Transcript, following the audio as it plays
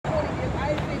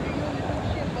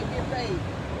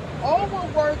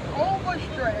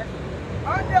oppressed,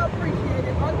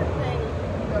 underappreciated, underpaid,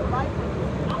 the life of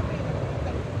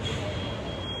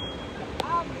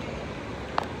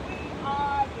we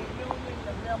are the union,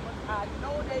 the members. I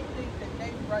know they think that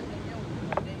they run the union,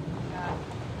 but they do not.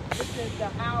 This is the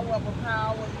hour of a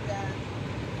power. We got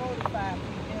 45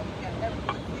 p.m. We got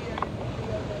everything here in the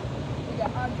building. We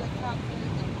got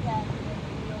undertoxins and captain in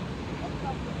the building. A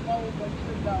couple more, but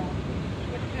you don't.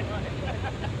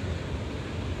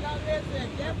 Now listen,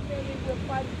 definitely we're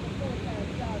fighting for full-time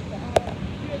jobs. So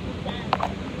here's the time.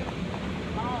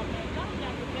 Oh man, y'all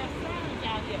got the best sounds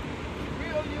out here.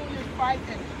 Real unions fight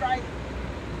and strike.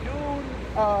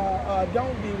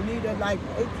 Don't be neither like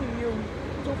ATU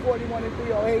 241 and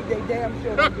 308. They damn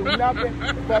sure don't do nothing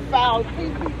but foul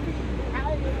PPP.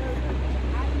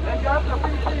 They got the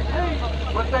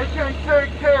PPP, but they can't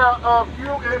take care of you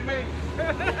and me.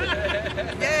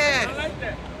 Yes. I like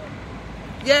that.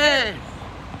 Yes.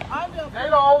 They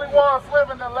the only ones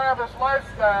living the lavish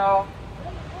lifestyle,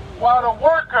 while the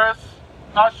workers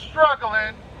are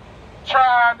struggling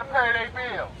trying to pay their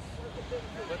bills.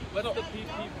 What's the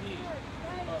PPP?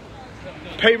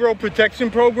 Payroll Protection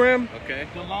Program. Okay.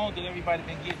 The loans that everybody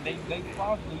been getting, they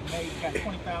probably got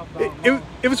 $20,000.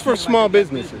 It was for small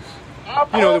businesses.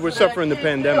 You know, that were suffering the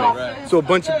pandemic. Right. So a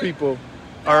bunch of people,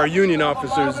 our union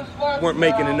officers, weren't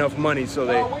making enough money, so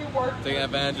they Take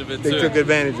advantage of it they too. took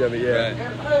advantage of it. Yeah.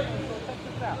 Right.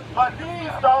 But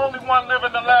he's the only one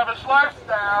living the lavish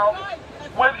lifestyle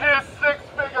with his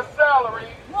six-figure salary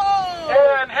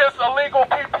and his illegal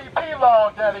PPP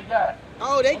loan that he got.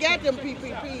 Oh, they got them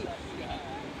PPP.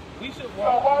 We should So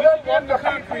walk. while We they should walk get the the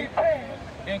concrete PPP,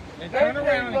 and they turn can't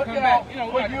around and look come out back. You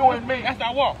know, for you and me. That's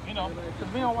our walk. You know,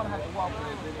 because we don't want to have to walk.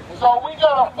 So we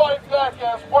gotta fight back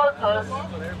as workers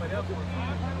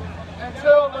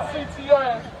until the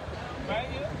CTA.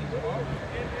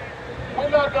 We're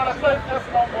not gonna take this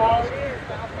no more.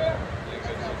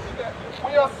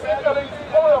 We are sick of these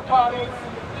porta potties.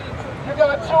 You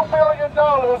got $2 million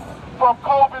from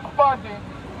COVID funding.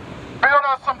 Build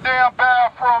us some damn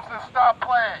bathrooms and stop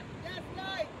playing.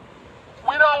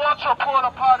 We don't want your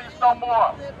porta potties no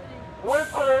more.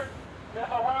 Winter is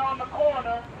around the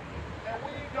corner, and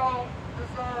we don't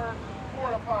deserve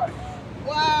porta potties.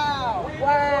 Wow. We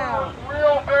Wow. deserve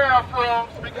real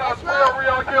bathrooms because That's we're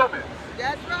real humans.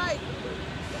 That's right.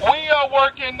 We are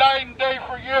working night and day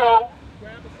for you,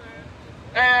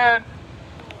 and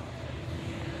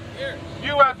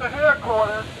you at the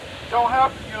headquarters don't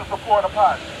have to use the porta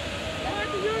potty.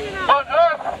 But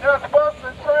us, as bus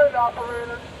and train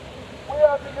operators, we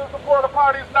have to use the porta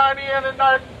potties night in and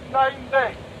night and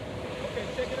day.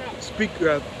 Speak.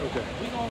 Okay.